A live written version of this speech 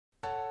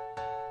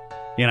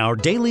In our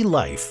daily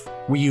life,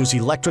 we use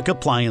electric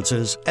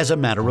appliances as a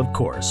matter of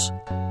course.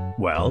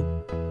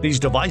 Well,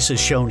 these devices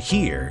shown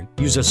here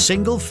use a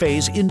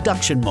single-phase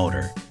induction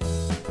motor.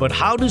 But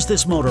how does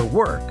this motor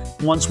work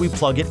once we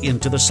plug it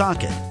into the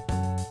socket?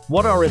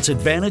 What are its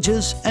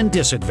advantages and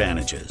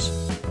disadvantages?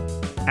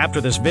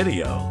 After this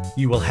video,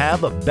 you will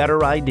have a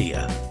better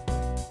idea.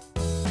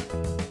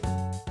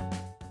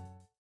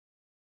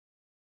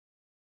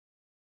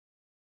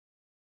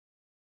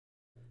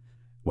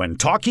 When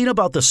talking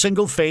about the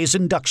single-phase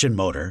induction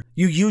motor,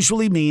 you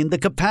usually mean the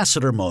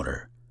capacitor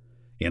motor.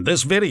 In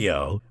this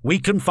video, we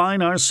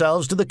confine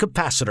ourselves to the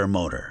capacitor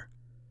motor.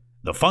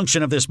 The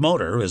function of this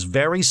motor is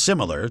very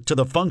similar to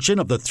the function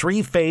of the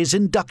three-phase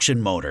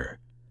induction motor.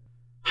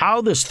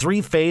 How this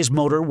three-phase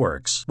motor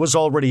works was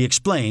already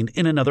explained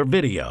in another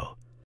video.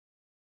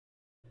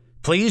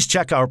 Please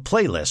check our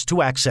playlist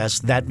to access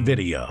that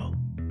video.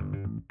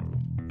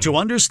 To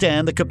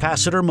understand the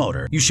capacitor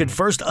motor, you should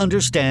first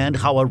understand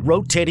how a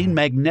rotating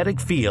magnetic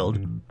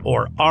field,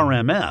 or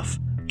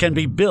RMF, can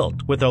be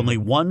built with only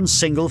one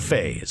single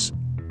phase.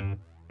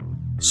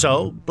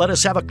 So, let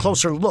us have a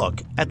closer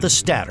look at the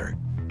stator.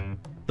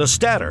 The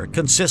stator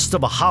consists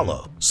of a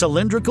hollow,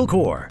 cylindrical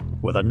core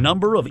with a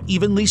number of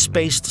evenly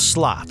spaced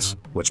slots,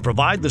 which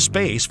provide the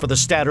space for the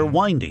stator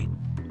winding.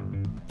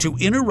 To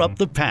interrupt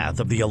the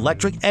path of the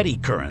electric eddy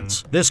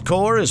currents, this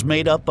core is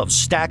made up of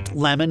stacked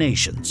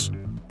laminations.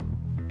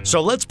 So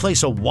let's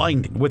place a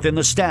winding within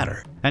the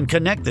stator and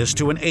connect this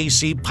to an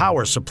AC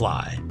power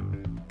supply.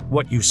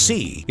 What you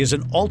see is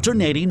an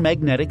alternating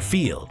magnetic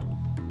field.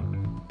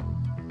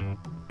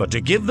 But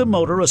to give the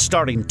motor a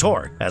starting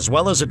torque, as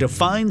well as a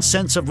defined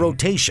sense of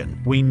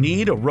rotation, we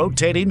need a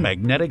rotating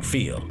magnetic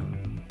field.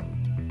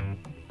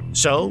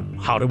 So,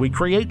 how do we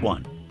create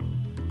one?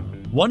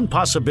 One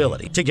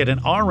possibility to get an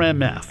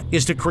RMF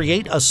is to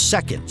create a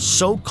second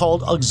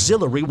so-called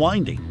auxiliary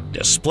winding,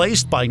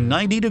 displaced by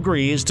 90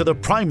 degrees to the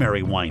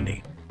primary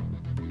winding.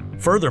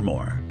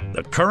 Furthermore,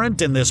 the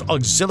current in this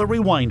auxiliary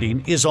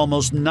winding is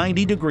almost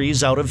 90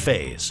 degrees out of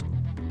phase.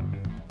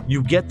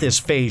 You get this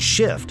phase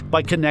shift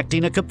by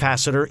connecting a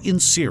capacitor in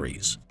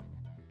series.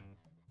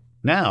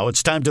 Now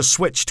it's time to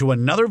switch to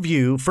another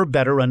view for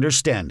better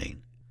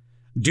understanding.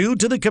 Due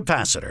to the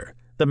capacitor,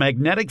 the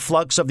magnetic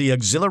flux of the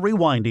auxiliary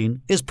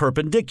winding is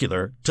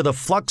perpendicular to the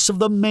flux of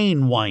the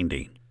main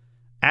winding.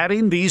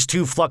 Adding these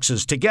two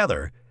fluxes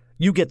together,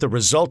 you get the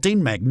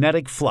resulting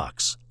magnetic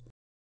flux.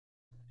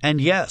 And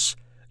yes,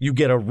 you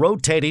get a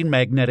rotating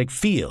magnetic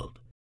field.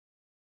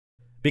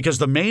 Because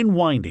the main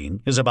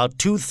winding is about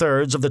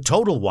 2/3 of the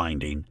total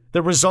winding,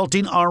 the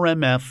resulting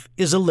RMF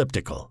is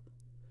elliptical.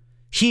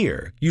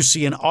 Here, you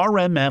see an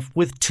RMF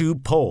with 2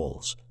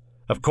 poles.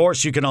 Of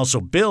course, you can also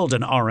build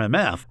an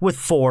RMF with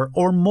 4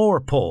 or more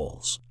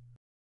poles.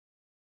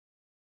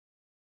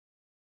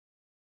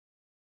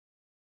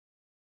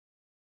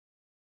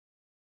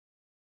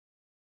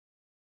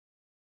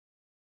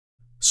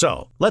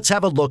 So, let's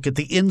have a look at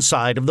the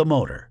inside of the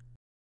motor.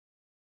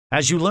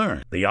 As you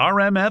learn, the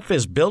RMF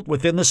is built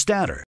within the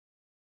stator.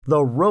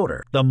 The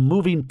rotor, the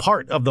moving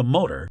part of the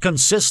motor,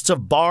 consists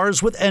of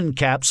bars with end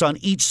caps on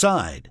each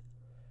side.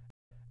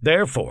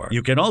 Therefore,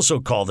 you can also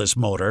call this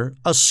motor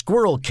a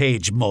squirrel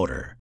cage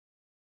motor.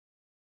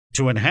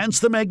 To enhance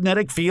the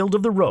magnetic field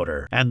of the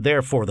rotor, and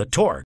therefore the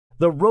torque,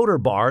 the rotor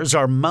bars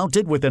are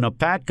mounted within a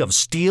pack of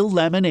steel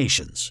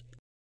laminations.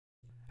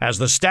 As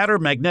the stator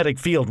magnetic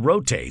field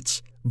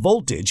rotates,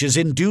 voltage is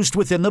induced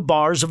within the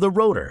bars of the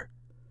rotor.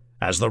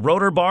 As the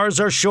rotor bars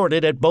are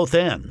shorted at both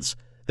ends,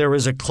 there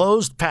is a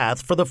closed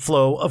path for the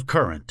flow of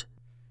current.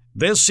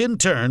 This in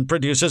turn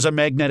produces a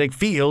magnetic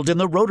field in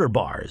the rotor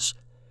bars,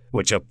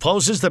 which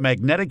opposes the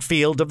magnetic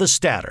field of the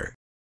stator.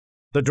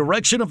 The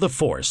direction of the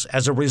force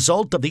as a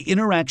result of the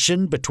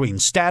interaction between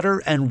stator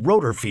and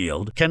rotor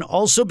field can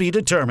also be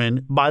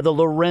determined by the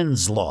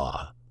Lorentz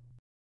law.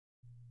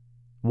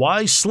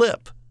 Why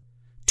slip?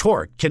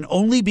 Torque can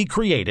only be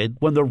created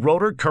when the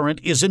rotor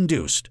current is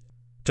induced.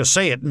 To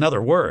say it in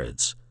other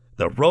words,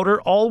 the rotor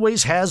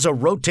always has a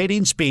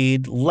rotating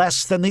speed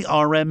less than the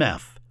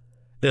RMF.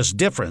 This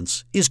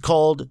difference is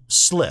called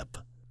slip.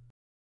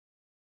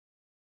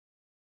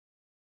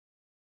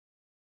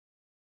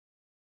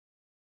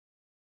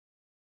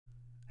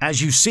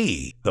 As you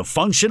see, the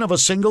function of a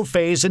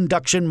single-phase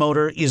induction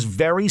motor is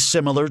very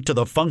similar to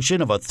the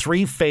function of a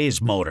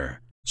three-phase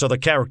motor, so the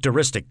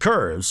characteristic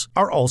curves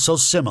are also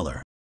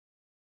similar.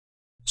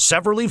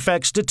 Several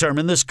effects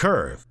determine this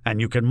curve,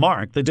 and you can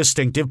mark the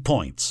distinctive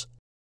points.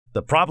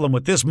 The problem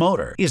with this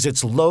motor is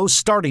its low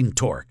starting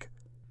torque.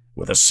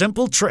 With a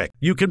simple trick,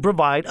 you can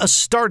provide a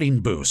starting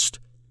boost.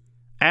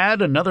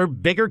 Add another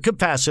bigger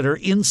capacitor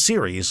in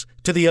series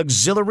to the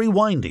auxiliary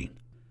winding.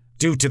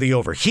 Due to the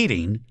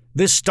overheating,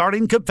 this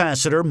starting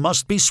capacitor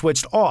must be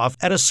switched off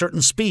at a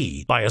certain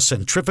speed by a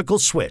centrifugal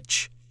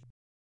switch.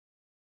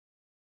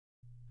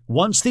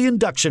 Once the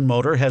induction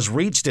motor has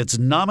reached its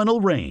nominal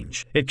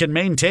range, it can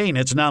maintain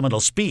its nominal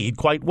speed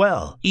quite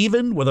well,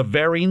 even with a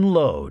varying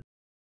load.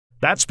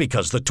 That's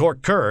because the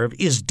torque curve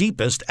is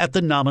deepest at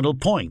the nominal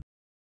point.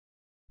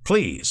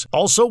 Please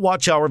also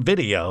watch our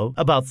video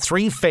about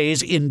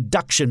three-phase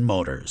induction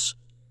motors.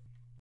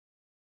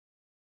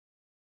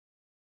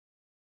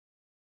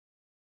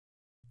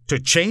 To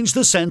change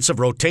the sense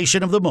of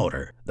rotation of the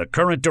motor, the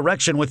current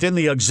direction within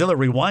the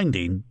auxiliary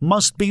winding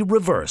must be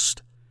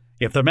reversed.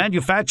 If the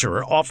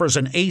manufacturer offers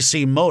an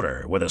AC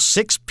motor with a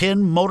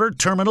 6-pin motor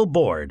terminal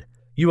board,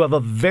 you have a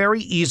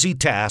very easy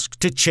task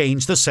to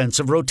change the sense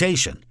of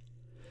rotation.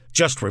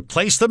 Just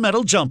replace the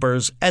metal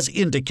jumpers as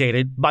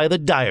indicated by the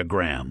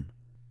diagram.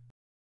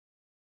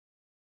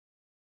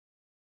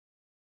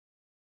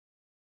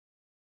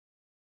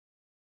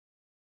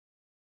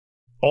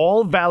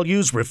 All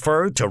values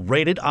refer to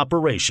rated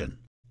operation.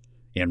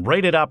 In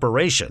rated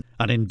operation,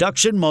 an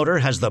induction motor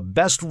has the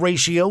best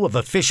ratio of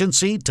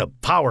efficiency to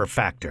power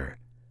factor.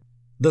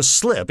 The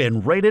slip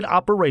in rated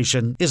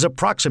operation is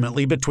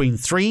approximately between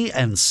 3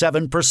 and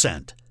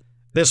 7%.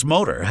 This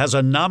motor has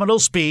a nominal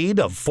speed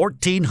of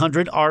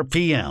 1400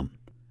 RPM.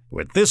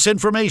 With this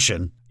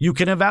information, you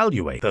can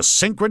evaluate the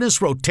synchronous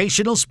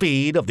rotational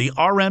speed of the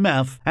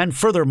RMF and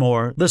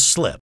furthermore the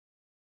slip.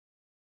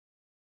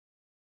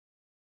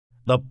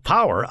 The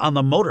power on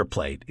the motor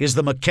plate is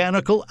the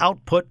mechanical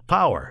output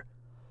power.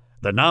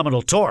 The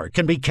nominal torque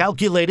can be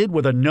calculated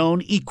with a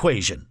known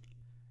equation.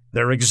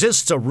 There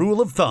exists a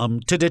rule of thumb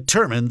to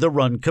determine the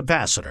run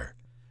capacitor.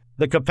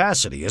 The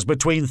capacity is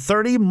between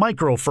 30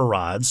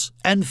 microfarads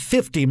and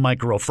 50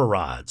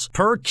 microfarads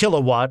per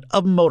kilowatt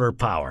of motor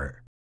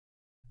power.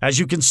 As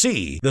you can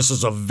see, this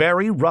is a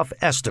very rough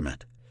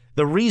estimate.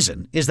 The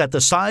reason is that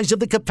the size of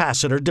the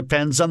capacitor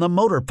depends on the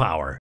motor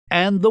power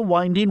and the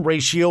winding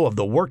ratio of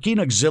the working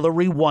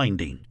auxiliary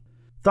winding.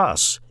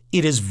 Thus,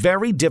 it is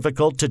very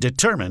difficult to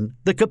determine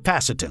the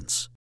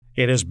capacitance.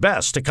 It is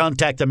best to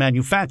contact the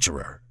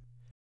manufacturer.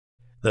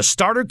 The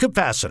starter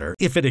capacitor,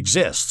 if it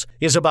exists,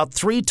 is about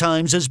 3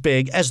 times as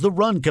big as the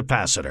run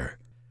capacitor.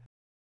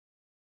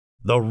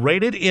 The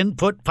rated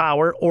input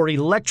power or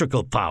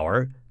electrical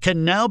power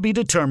can now be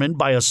determined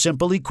by a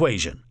simple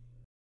equation.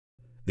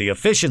 The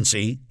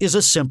efficiency is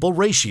a simple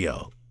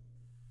ratio.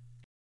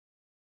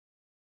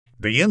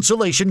 The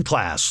insulation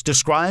class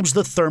describes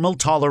the thermal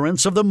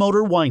tolerance of the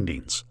motor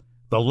windings.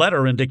 The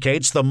letter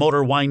indicates the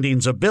motor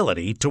winding's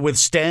ability to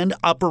withstand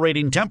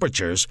operating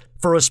temperatures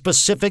for a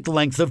specific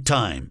length of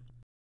time.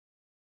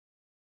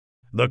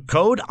 The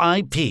code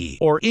IP,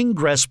 or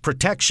ingress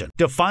protection,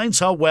 defines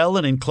how well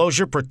an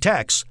enclosure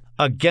protects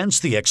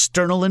against the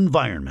external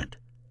environment.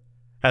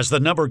 As the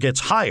number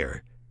gets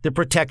higher, the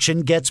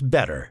protection gets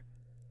better.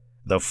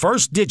 The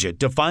first digit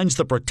defines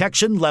the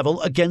protection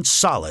level against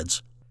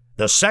solids,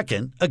 the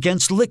second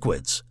against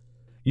liquids.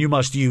 You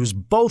must use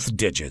both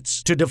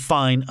digits to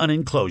define an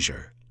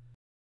enclosure.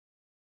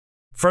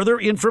 Further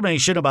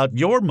information about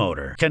your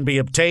motor can be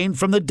obtained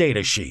from the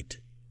datasheet.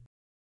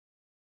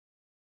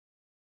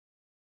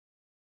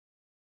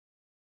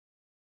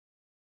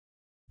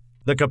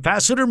 The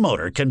capacitor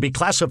motor can be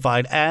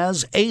classified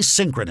as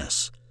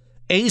asynchronous,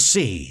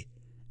 AC,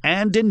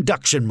 and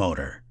induction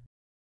motor.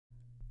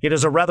 It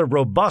is a rather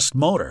robust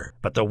motor,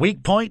 but the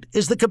weak point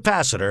is the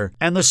capacitor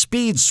and the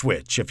speed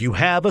switch if you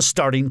have a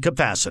starting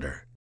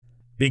capacitor.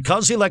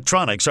 Because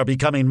electronics are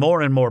becoming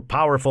more and more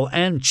powerful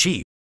and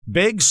cheap,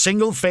 big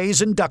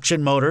single-phase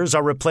induction motors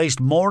are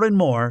replaced more and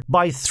more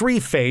by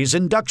three-phase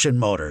induction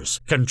motors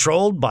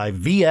controlled by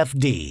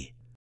VFD.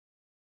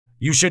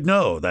 You should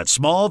know that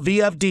small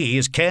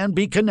VFDs can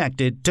be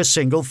connected to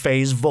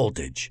single-phase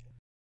voltage.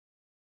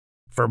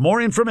 For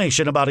more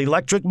information about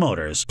electric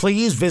motors,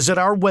 please visit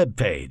our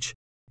webpage.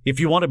 If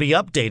you want to be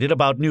updated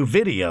about new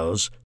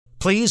videos,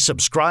 please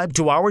subscribe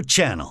to our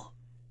channel.